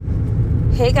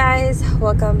Hey guys,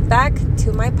 welcome back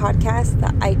to my podcast,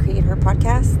 the I Create Her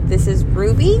podcast. This is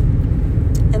Ruby,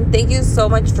 and thank you so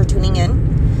much for tuning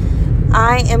in.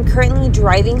 I am currently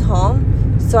driving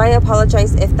home, so I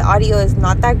apologize if the audio is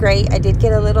not that great. I did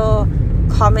get a little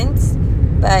comments,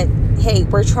 but hey,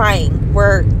 we're trying.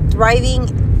 We're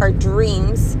thriving our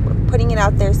dreams. We're putting it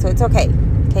out there, so it's okay.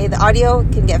 Okay, the audio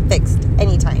can get fixed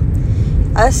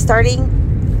anytime. Us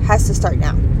starting has to start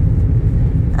now.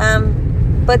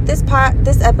 But this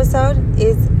episode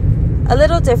is a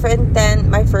little different than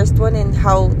my first one and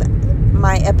how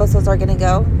my episodes are going to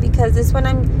go, because this one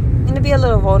I'm going to be a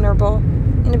little vulnerable.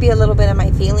 I'm going to be a little bit of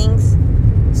my feelings.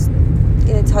 I'm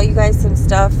going to tell you guys some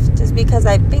stuff just because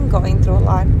I've been going through a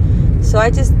lot. So I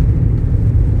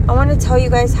want to tell you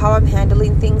guys how I'm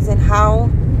handling things and how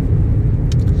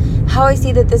I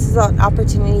see that this is an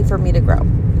opportunity for me to grow.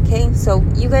 Okay, so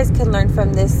you guys can learn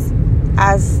from this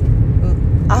as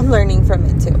I'm learning from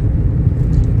it too.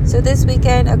 So this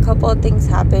weekend, a couple of things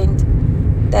happened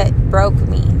that broke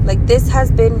me. Like, this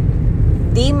has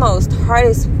been the most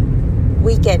hardest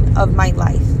weekend of my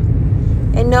life.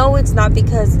 And no, it's not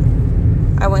because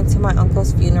I went to my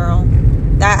uncle's funeral.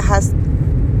 That has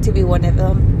to be one of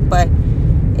them. But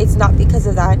it's not because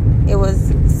of that. It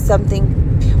was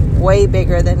something way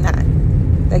bigger than that.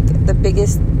 Like, the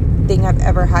biggest thing I've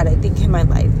ever had, I think, in my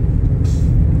life.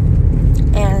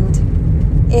 And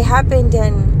it happened,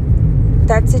 and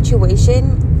that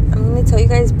situation, I'm going to tell you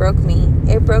guys, broke me.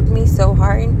 It broke me so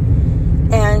hard,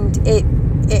 and it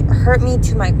hurt me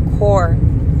to my core.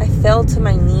 I fell to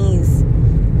my knees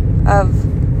of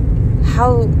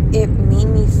how it made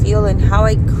me feel and how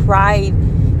I cried.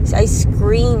 I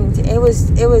screamed. It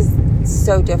was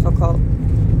so difficult.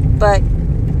 But,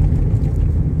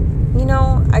 you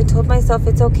know, I told myself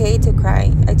it's okay to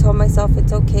cry. I told myself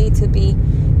it's okay to be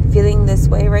feeling this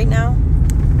way right now.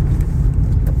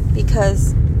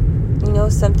 Because, you know,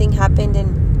 something happened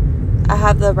and I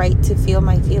have the right to feel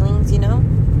my feelings, you know.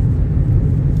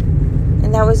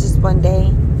 And that was just one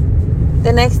day.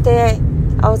 The next day,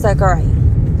 I was like, all right,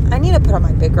 I need to put on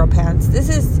my big girl pants.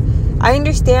 I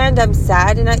understand I'm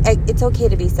sad, and it's okay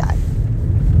to be sad.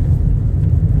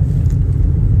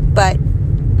 But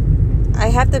I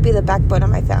have to be the backbone of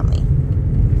my family.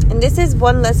 And this is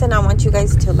one lesson I want you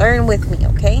guys to learn with me,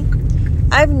 okay?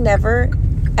 I've never,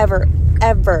 ever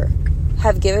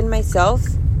have given myself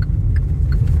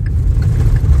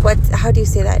how do you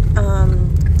say that?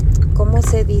 ¿Cómo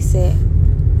se dice?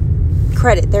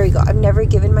 Credit. There you go. I've never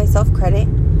given myself credit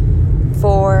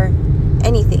for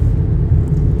anything.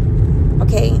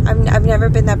 Okay? I've never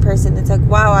been that person that's like,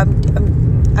 wow,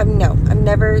 I've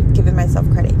never given myself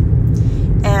credit.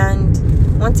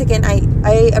 And once again,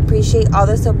 I appreciate all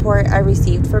the support I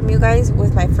received from you guys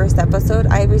with my first episode.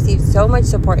 I received so much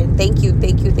support, and thank you.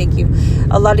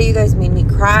 A lot of you guys made me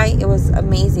cry. It was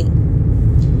amazing.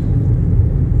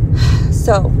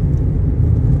 So,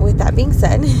 with that being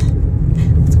said,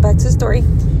 let's go back to the story.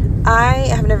 I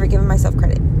have never given myself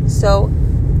credit. So,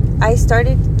 I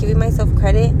started giving myself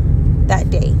credit that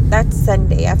day. That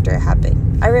Sunday after it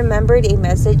happened. I remembered a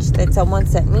message that someone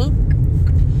sent me.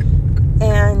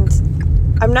 And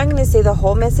I'm not going to say the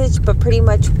whole message, but pretty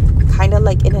much kind of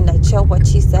like in a nutshell, what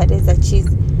she said is that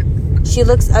she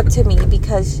looks up to me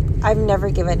because I've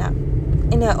never given up.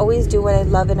 And I always do what I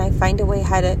love, and I find a way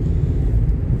how to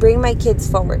bring my kids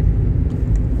forward.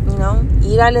 You know,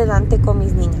 ir adelante con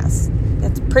mis niñas.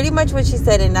 That's pretty much what she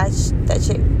said, and that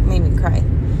shit made me cry.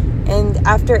 And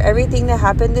after everything that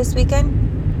happened this weekend,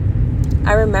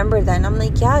 I remember that, and I'm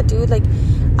like, yeah, dude, like,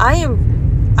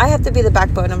 I have to be the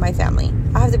backbone of my family.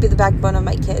 I have to be the backbone of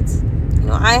my kids. You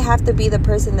know, I have to be the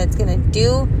person that's going to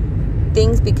do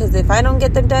things, because if I don't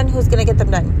get them done, who's going to get them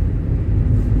done?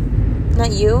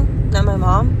 Not you, not my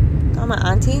mom, not my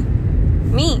auntie.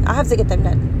 Me. I have to get them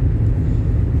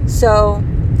done. So,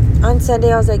 on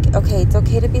Sunday, I was like, okay, it's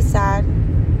okay to be sad.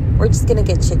 We're just going to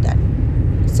get shit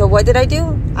done. So, what did I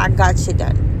do? I got shit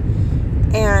done.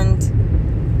 And,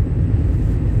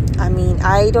 I mean,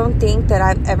 I don't think that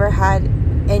I've ever had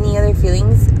any other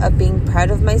feelings of being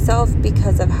proud of myself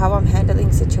because of how I'm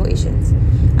handling situations.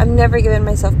 I've never given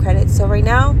myself credit. So right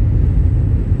now,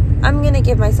 I'm going to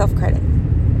give myself credit.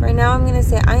 Right now, I'm going to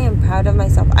say I am proud of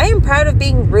myself. I am proud of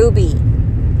being Ruby.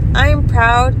 I am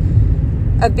proud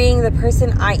of being the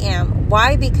person I am.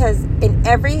 Why? Because in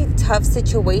every tough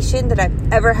situation that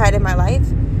I've ever had in my life,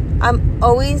 I'm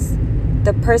always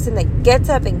the person that gets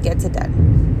up and gets it done.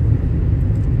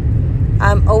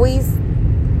 I'm always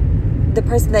the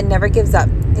person that never gives up,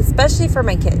 especially for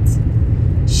my kids.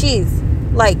 She's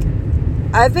like,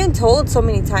 I've been told so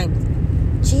many times,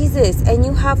 Jesus, and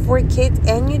you have 4 kids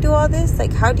and you do all this?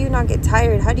 Like, how do you not get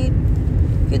tired? How do you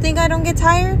You think I don't get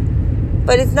tired?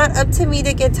 But it's not up to me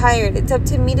to get tired. It's up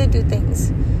to me to do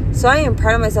things. So I am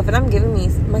proud of myself, and I'm giving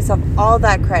myself all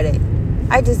that credit.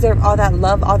 I deserve all that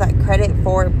love, all that credit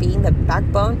for being the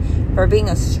backbone, for being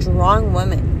a strong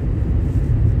woman.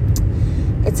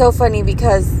 It's so funny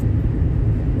because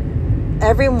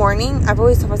every morning, I've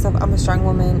always told myself I'm a strong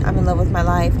woman, I'm in love with my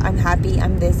life, I'm happy,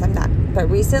 I'm this, I'm that. But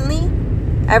recently,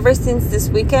 ever since this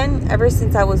weekend, ever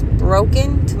since I was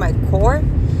broken to my core,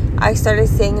 I started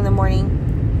saying in the morning,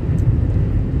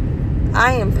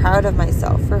 I am proud of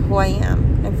myself for who I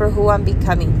am and for who I'm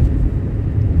becoming.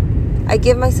 I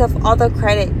give myself all the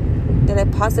credit that I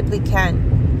possibly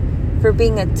can for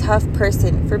being a tough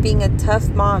person, for being a tough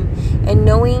mom, and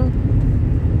knowing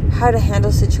how to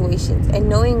handle situations and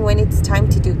knowing when it's time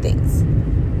to do things.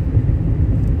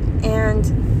 And,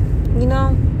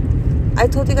 I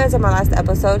told you guys in my last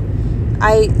episode,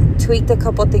 I tweaked a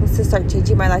couple things to start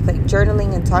changing my life, like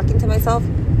journaling and talking to myself.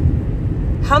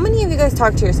 How many of you guys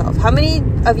talk to yourself? How many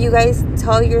of you guys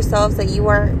tell yourselves that you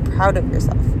are proud of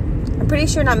yourself? I'm pretty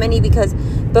sure not many, because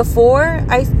before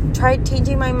I tried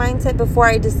changing my mindset, before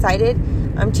I decided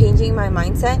I'm changing my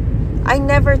mindset, I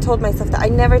never told myself that. I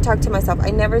never talked to myself. I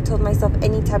never told myself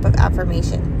any type of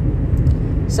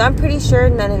affirmation. So I'm pretty sure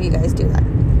none of you guys do that.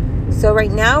 So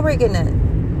right now I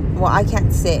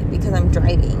can't sit because I'm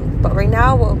driving. But right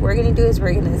now what we're going to do is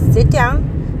we're going to sit down.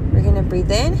 We're going to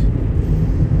breathe in.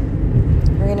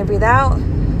 We're going to breathe out.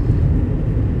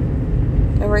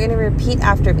 And we're going to repeat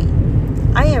after me.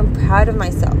 I am proud of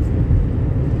myself.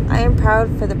 I am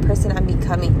proud for the person I'm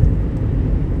becoming.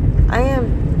 I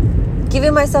am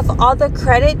giving myself all the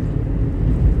credit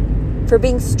for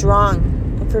being strong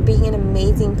and for being an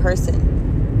amazing person.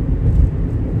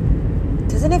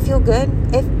 Doesn't it feel good?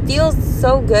 It feels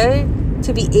so good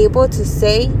to be able to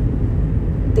say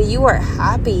that you are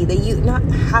happy, that you, not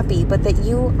happy, but that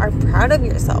you are proud of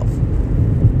yourself.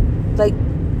 Like,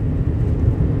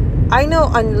 I know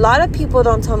a lot of people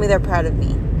don't tell me they're proud of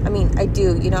me. I mean, I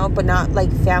do, but not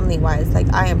like family-wise.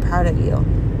 Like, I am proud of you.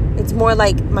 It's more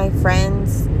like my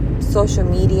friends, social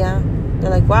media. They're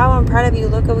like, wow, I'm proud of you.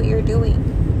 Look at what you're doing.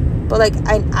 But like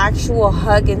an actual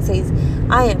hug and says,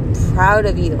 I am proud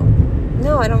of you.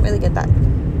 No, I don't really get that.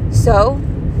 So,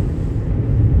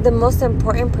 the most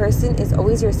important person is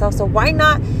always yourself. So why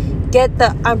not get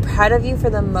the I'm proud of you for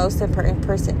the most important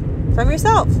person from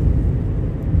yourself?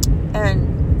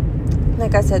 And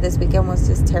like I said, this weekend was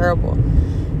just terrible.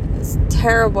 It's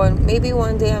terrible. And maybe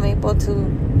one day I'm able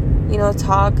to,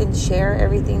 talk and share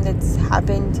everything that's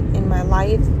happened in my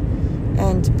life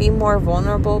and be more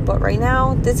vulnerable. But right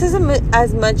now, this isn't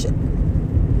as much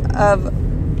of,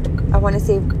 I want to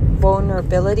say,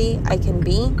 vulnerability I can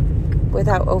be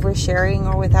without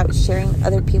oversharing or without sharing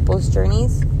other people's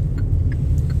journeys.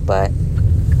 But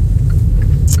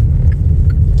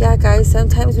yeah, guys,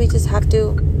 sometimes we just have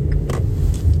to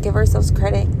give ourselves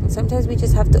credit, and sometimes we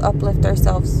just have to uplift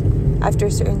ourselves after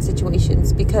certain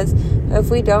situations, because if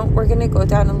we don't, we're gonna go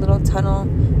down a little tunnel,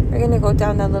 we're gonna go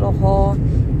down that little hole,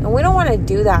 and we don't want to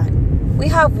do that. We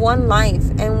have one life,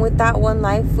 and with that one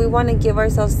life, we want to give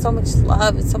ourselves so much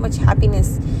love and so much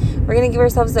happiness. We're gonna give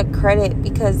ourselves the credit,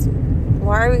 because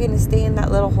why are we gonna stay in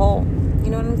that little hole? You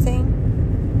know what I'm saying?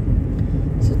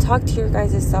 So talk to your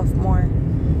guys' self more.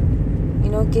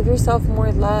 Give yourself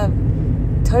more love.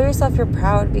 Tell yourself you're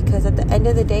proud, because at the end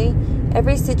of the day,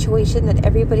 every situation that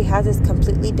everybody has is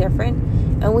completely different,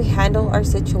 and we handle our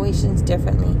situations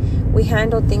differently. We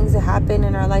handle things that happen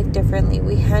in our life differently.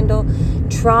 We handle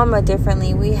trauma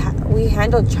differently. We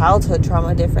handle childhood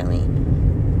trauma differently.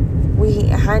 We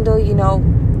handle,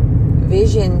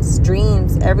 visions,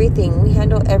 dreams, everything. We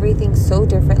handle everything so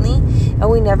differently, and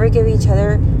we never give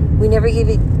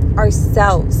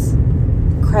ourselves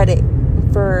credit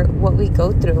for what we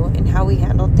go through and how we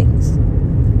handle things.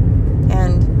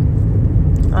 And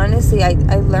honestly,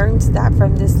 I learned that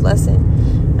from this lesson.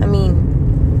 I mean,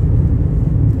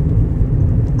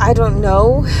 I don't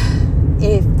know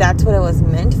if that's what it was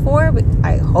meant for, but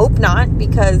I hope not,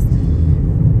 because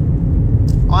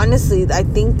honestly, I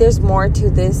think there's more to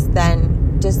this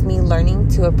than just me learning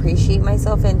to appreciate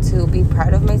myself and to be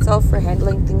proud of myself for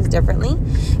handling things differently.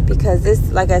 Because this,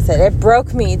 like I said, it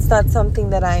broke me. It's not something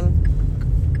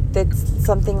that's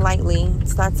something lightly.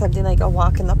 It's not something like a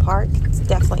walk in the park. It's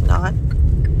definitely not.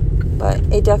 But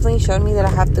it definitely showed me that I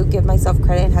have to give myself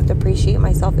credit and have to appreciate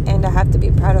myself, and I have to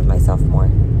be proud of myself more.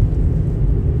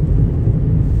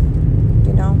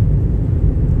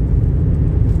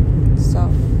 So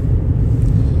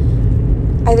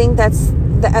I think that's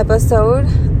the episode.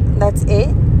 That's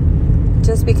it.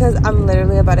 Just because I'm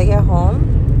literally about to get home,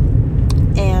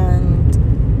 and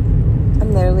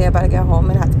I'm literally about to get home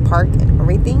and have to park and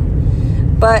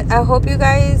everything. But I hope you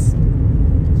guys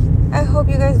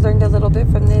learned a little bit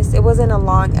from this. It wasn't a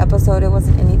long episode. It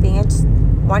wasn't anything. I just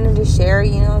wanted to share,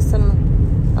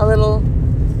 a little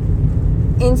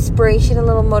inspiration, a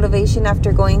little motivation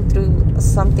after going through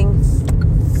something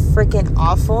freaking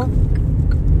awful.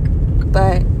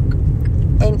 But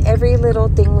in every little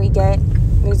thing we get,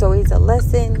 there's always a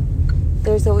lesson.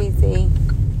 There's always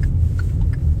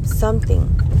something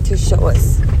to show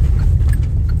us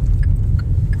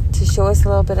a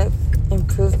little bit of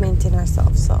improvement in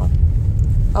ourselves. So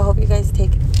I hope you guys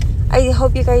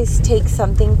take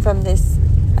something from this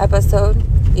episode,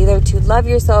 either to love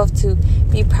yourself, to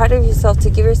be proud of yourself, to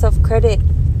give yourself credit,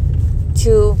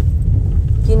 to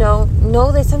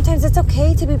know that sometimes it's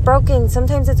okay to be broken,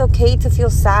 sometimes it's okay to feel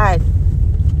sad,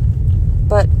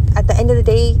 but at the end of the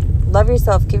day, love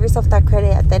yourself, give yourself that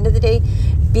credit. At the end of the day,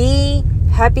 be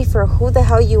happy for who the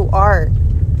hell you are.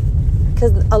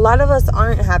 Because a lot of us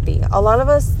aren't happy. A lot of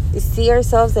us see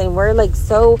ourselves and we're like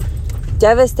so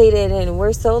devastated and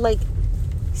we're so like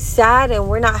sad and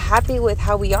we're not happy with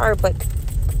how we are. But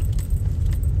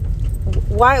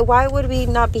why would we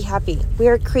not be happy? We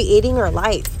are creating our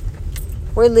life.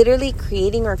 We're literally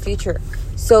creating our future.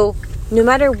 So no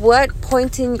matter what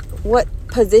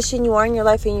position you are in your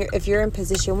life, and if you're in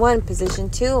position 1, position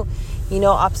 2,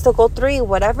 obstacle 3,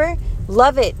 whatever,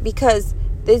 love it, because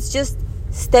it's just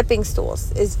stepping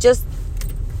stools. It's just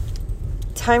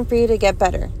time for you to get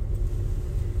better.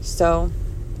 So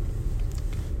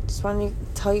just wanted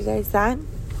to tell you guys that.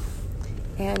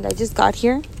 And I just got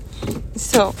here,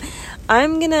 so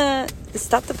I'm gonna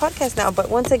stop the podcast now. But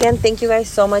once again, thank you guys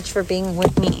so much for being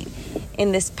with me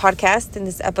in this podcast, in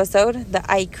this episode, that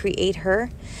I create her.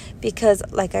 Because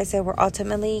like I said, we're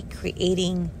ultimately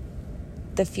creating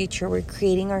the future. We're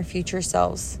creating our future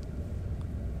selves.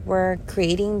 We're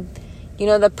creating,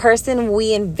 the person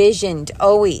we envisioned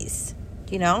always,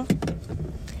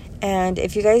 And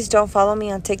if you guys don't follow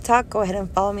me on TikTok, go ahead and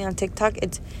follow me on TikTok.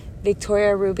 It's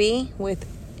Victoria Ruby with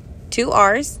 2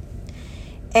 R's.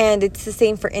 And it's the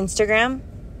same for Instagram,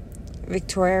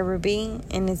 Victoria Ruby.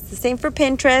 And it's the same for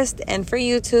Pinterest and for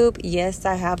YouTube. Yes,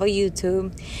 I have a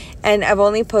YouTube. And I've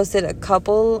only posted a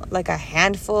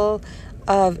handful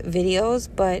of videos.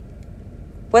 But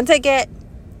once I get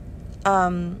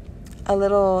a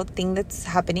little thing that's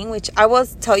happening, which I will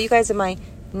tell you guys in my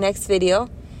next video,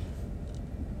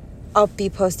 I'll be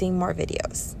posting more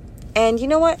videos. And you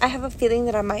know what? I have a feeling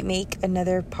that I might make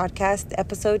another podcast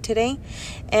episode today.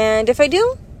 And if I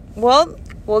do, well,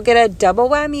 we'll get a double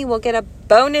whammy. We'll get a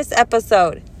bonus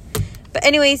episode. But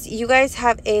anyways, you guys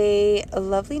have a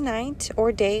lovely night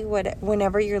or day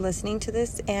whenever you're listening to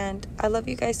this. And I love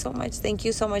you guys so much. Thank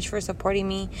you so much for supporting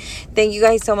me. Thank you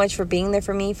guys so much for being there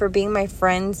for me, for being my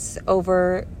friends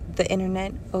over the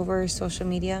internet, over social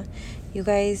media. You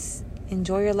guys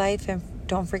enjoy your life, and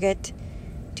don't forget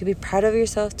to be proud of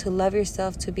yourself, to love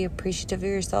yourself, to be appreciative of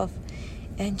yourself,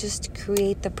 and just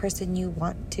create the person you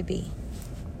want to be.